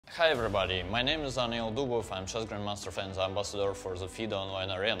Hi everybody, my name is Daniil Dubov, I'm chess grandmaster and ambassador for the FIDE online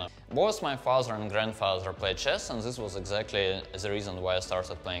arena. Both my father and grandfather played chess, and this was exactly the reason why I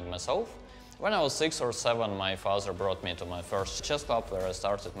started playing myself. When I was 6 or 7, my father brought me to my first chess club where I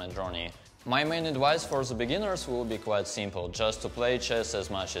started my journey. My main advice for the beginners will be quite simple, just to play chess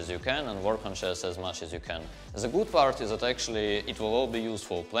as much as you can and work on chess as much as you can. The good part is that actually it will all be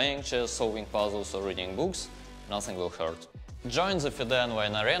useful. Playing chess, solving puzzles or reading books, nothing will hurt. Join the FIDE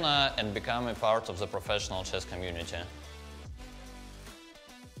online arena and become a part of the professional chess community.